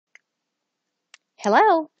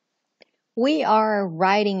Hello! We are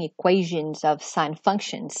writing equations of sine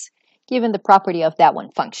functions, given the property of that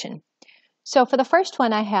one function. So for the first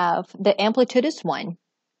one, I have the amplitude is 1,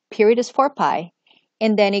 period is 4 pi,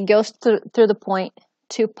 and then it goes through the point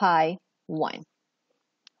 2 pi 1.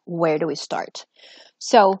 Where do we start?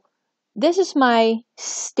 So this is my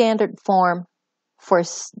standard form for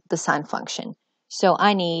the sine function. So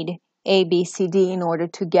I need a, b, c, d in order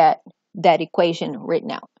to get that equation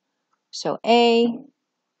written out. So a,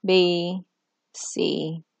 b,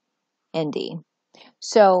 c, and d.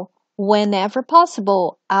 So whenever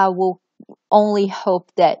possible, I will only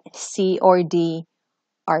hope that c or d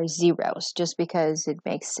are zeros, just because it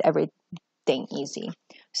makes everything easy.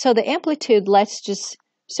 So the amplitude,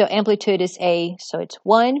 so amplitude is a, so it's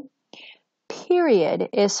 1. Period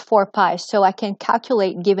is 4 pi, so I can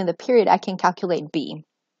calculate, given the period, I can calculate b.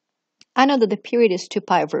 I know that the period is 2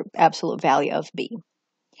 pi over absolute value of b.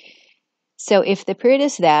 So if the period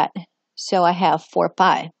is that, so I have 4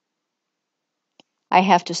 pi. I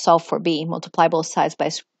have to solve for b, multiply both sides by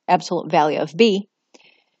absolute value of b.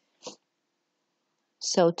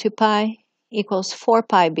 So 2 pi equals 4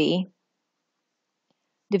 pi b.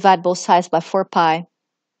 Divide both sides by 4 pi.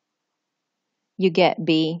 You get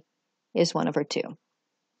b is 1 over 2.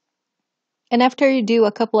 And after you do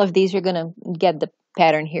a couple of these, you're going to get the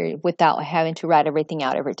pattern here without having to write everything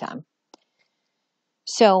out every time.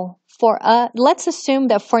 So let's assume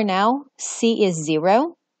that for now, c is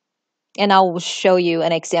 0. And I will show you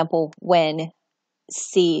an example when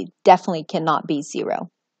c definitely cannot be 0.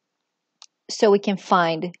 So we can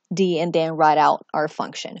find d and then write out our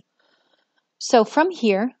function. So from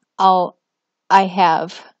here, I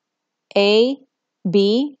have a,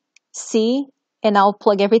 b, c, and I'll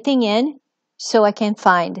plug everything in so I can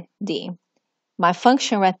find d. My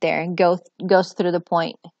function right there goes through the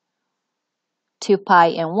point 2 pi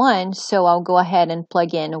and 1, so I'll go ahead and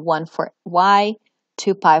plug in 1 for y,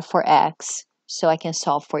 2 pi for x, so I can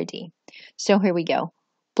solve for d. So here we go.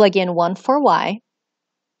 Plug in 1 for y.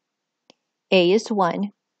 A is 1.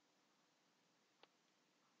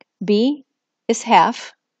 B is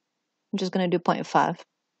half. I'm just going to do 0.5.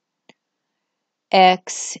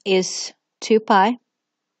 X is 2 pi.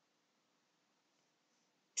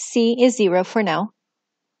 C is 0 for now.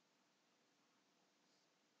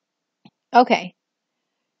 Okay.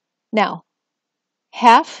 Now,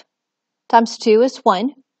 half times 2 is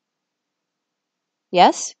 1.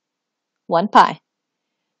 Yes? 1 pi.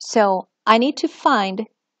 So I need to find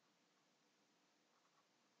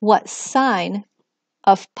what sine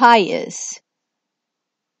of pi is.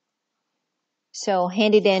 So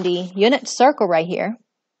handy dandy unit circle right here.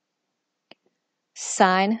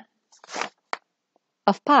 Sine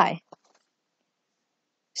of pi.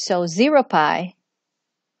 So 0 pi,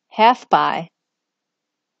 half pi,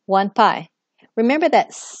 1 pi. Remember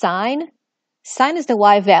that sine is the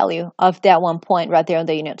y value of that one point right there on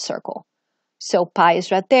the unit circle. So pi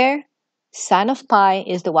is right there. Sine of pi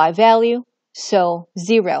is the y value, so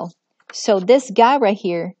 0. So this guy right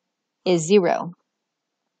here is 0.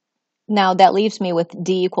 Now that leaves me with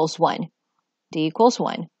d equals 1. D equals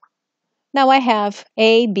 1. Now I have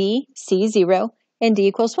a, b, c, 0, and d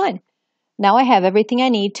equals 1. Now I have everything I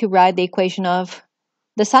need to write the equation of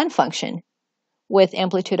the sine function with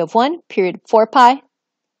amplitude of 1, period 4 pi,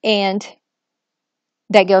 and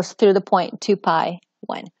that goes through the point 2 pi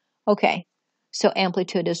 1. Okay, so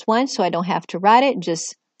amplitude is 1, so I don't have to write it,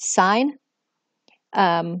 just sine.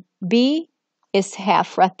 B is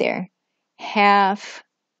half right there. Half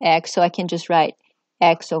x, so I can just write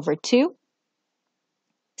x over 2.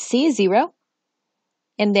 C is 0.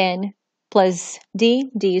 And then plus d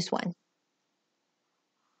is 1.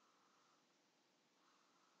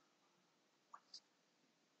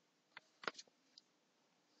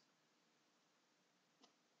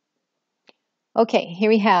 Okay, here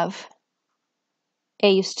we have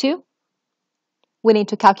a is 2. We need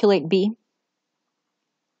to calculate b.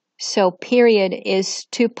 So period is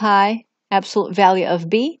 2 pi, absolute value of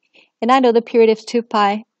b. And I know the period is 3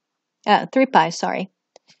 pi, sorry.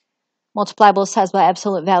 Multiply both sides by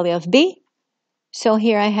absolute value of b. So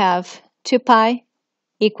here I have 2 pi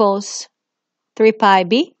equals 3 pi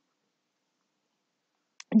b.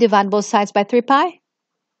 Divide both sides by 3 pi.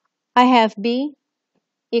 I have b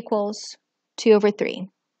equals 2 over 3.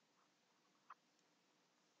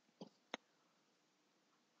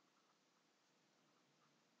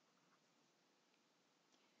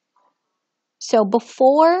 So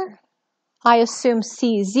before I assume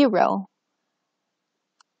c is 0,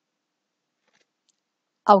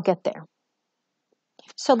 I'll get there.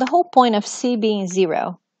 So the whole point of c being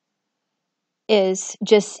 0 is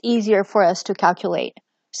just easier for us to calculate.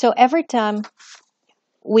 So every time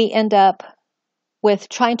we end up with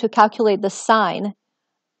trying to calculate the sine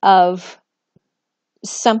of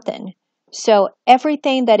something. So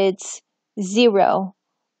everything that it's 0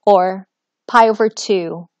 or pi over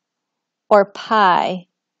 2 or pi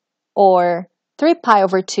or 3 pi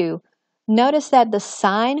over 2, notice that the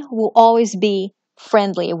sign will always be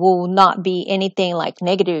friendly. It will not be anything like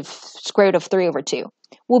negative square root of 3 over 2.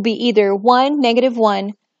 Will be either 1, negative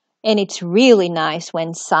 1, and it's really nice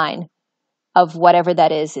when sine of whatever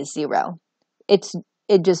that is 0.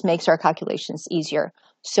 It just makes our calculations easier.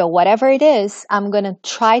 So whatever it is, I'm going to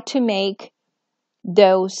try to make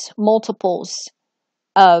those multiples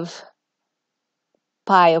of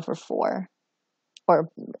pi over 4 or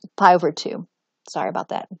pi over 2. Sorry about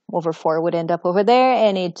that. Over 4 would end up over there,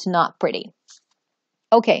 and it's not pretty.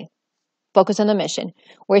 Okay, focus on the mission.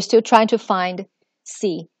 We're still trying to find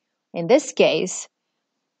C. In this case,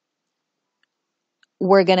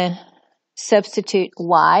 we're going to substitute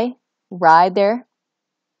y right there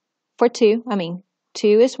for 2. 2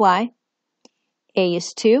 is y. A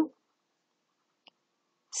is 2.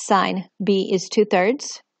 Sine B is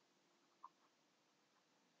 2/3.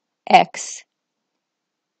 X,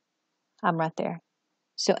 I'm right there.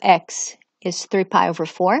 So X is 3 pi over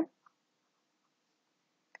 4.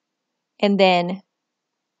 And then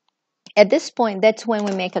at this point, that's when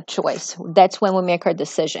we make a choice. That's when we make our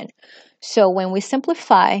decision. So when we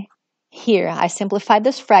simplify here, I simplify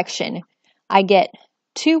this fraction, I get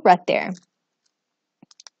 2 right there.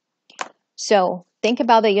 So think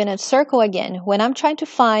about the unit circle again. When I'm trying to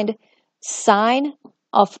find sine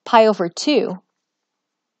of pi over 2,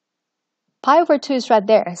 pi over 2 is right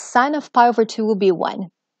there. Sine of pi over 2 will be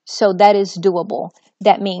 1. So that is doable.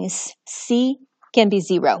 That means C can be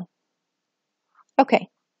 0. Okay,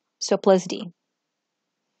 so plus D.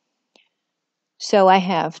 So I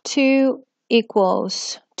have 2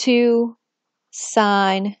 equals 2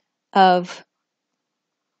 sine of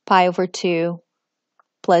pi over 2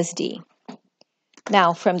 plus D.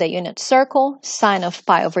 Now from the unit circle, sine of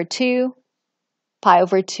pi over 2,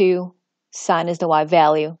 sine is the y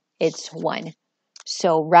value, it's 1.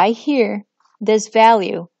 So right here, this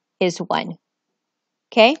value is 1.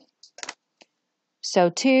 Okay? So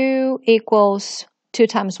 2 equals 2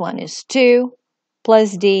 times 1 is 2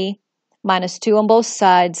 plus D minus 2 on both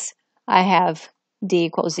sides. I have D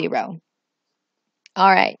equals 0.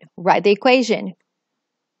 All right, write the equation.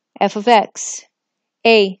 F of x,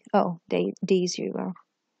 D is 0.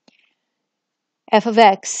 F of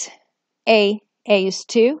x, A is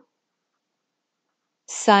 2.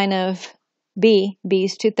 Sine of B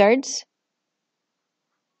is 2/3.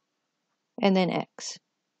 And then x.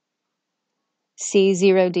 C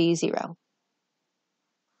 0, D 0.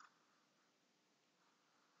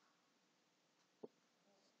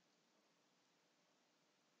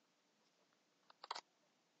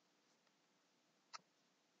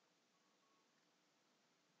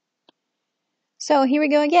 So here we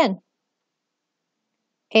go again.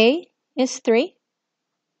 A is 3.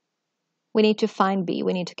 We need to find B.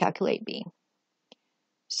 We need to calculate B.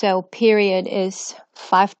 So period is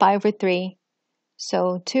 5 pi over 3.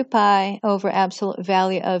 So 2 pi over absolute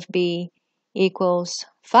value of B equals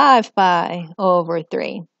 5 pi over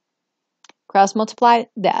 3. Cross multiply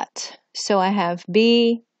that. So I have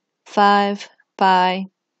B 5 pi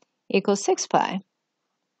equals 6 pi.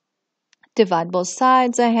 Divide both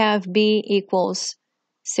sides. I have B equals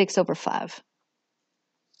 6 over 5.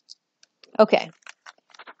 Okay.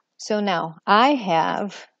 So now I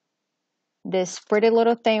have this pretty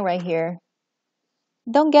little thing right here.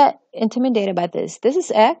 Don't get intimidated by this. This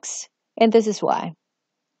is X and this is Y.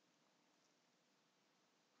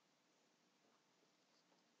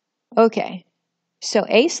 Okay. So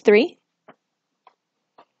A is 3.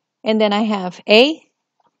 And then I have A.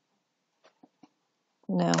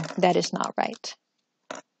 No, that is not right.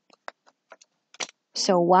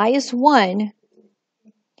 So Y is 1.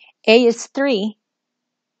 A is 3.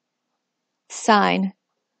 Sine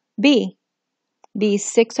B. B is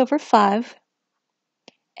 6 over 5.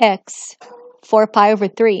 X, 4 pi over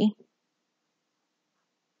 3.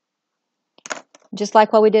 Just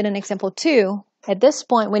like what we did in example 2, at this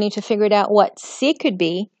point we need to figure out what C could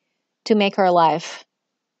be to make our life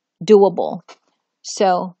doable.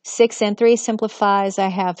 So 6 and 3 simplifies. I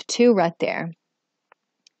have 2 right there.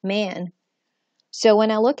 Man. So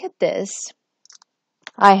when I look at this,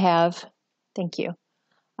 I have, thank you,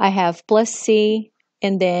 I have plus C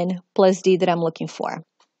and then plus D that I'm looking for.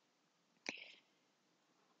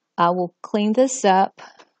 I will clean this up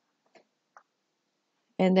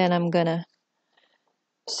and then I'm gonna,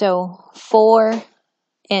 so 4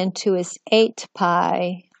 and 2 is 8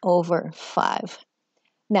 pi over 5.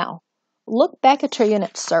 Now, look back at your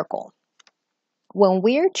unit circle. When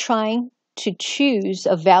we're trying to choose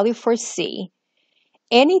a value for C,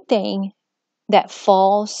 anything that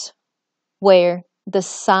falls where the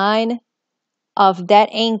sine of that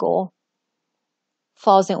angle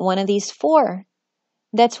falls in one of these four,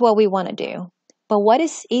 that's what we want to do. But what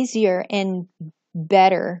is easier and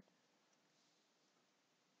better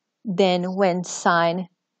than when sine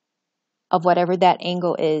of whatever that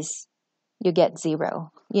angle is, you get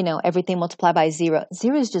 0? You know, everything multiplied by 0.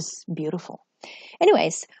 0 is just beautiful.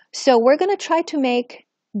 Anyways, so we're going to try to make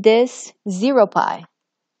this 0 pi.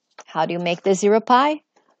 How do you make this 0 pi?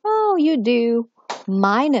 Oh, you do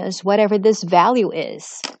minus whatever this value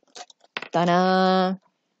is. Ta-da!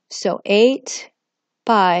 So 8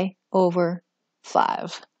 pi over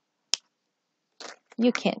 5.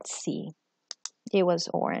 You can't see. It was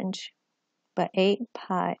orange. But 8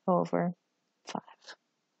 pi over 5.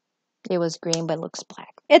 It was green, but looks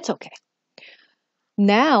black. It's okay.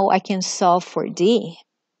 Now I can solve for D.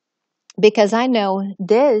 Because I know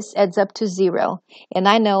this adds up to 0. And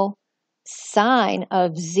I know sine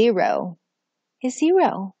of 0 is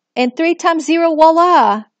 0. And 3 times 0,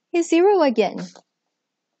 voila, is 0 again.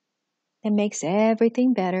 That makes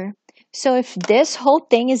everything better. So if this whole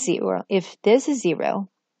thing is 0, if this is 0,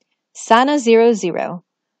 sine of 0 is 0.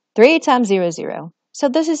 3 times 0 is 0. So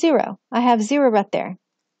this is 0. I have 0 right there.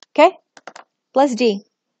 Okay? Plus D.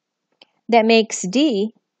 That makes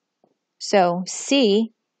D, so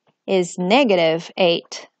C is negative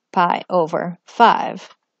 8 pi over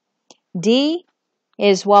 5. D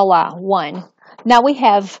is, voila, 1. Now we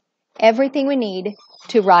have everything we need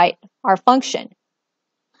to write our function.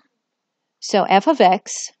 So f of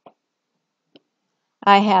x,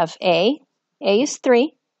 I have A is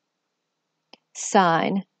 3,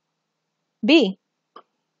 sine B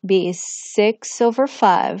is 6 over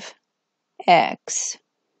 5, x.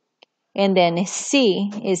 And then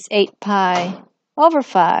C is 8 pi over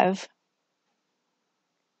 5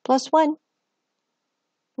 plus 1.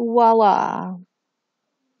 Voila.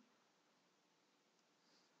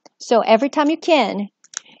 So every time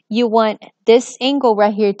you want this angle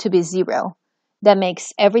right here to be 0. That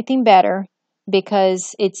makes everything better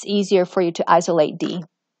because it's easier for you to isolate D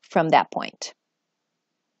from that point.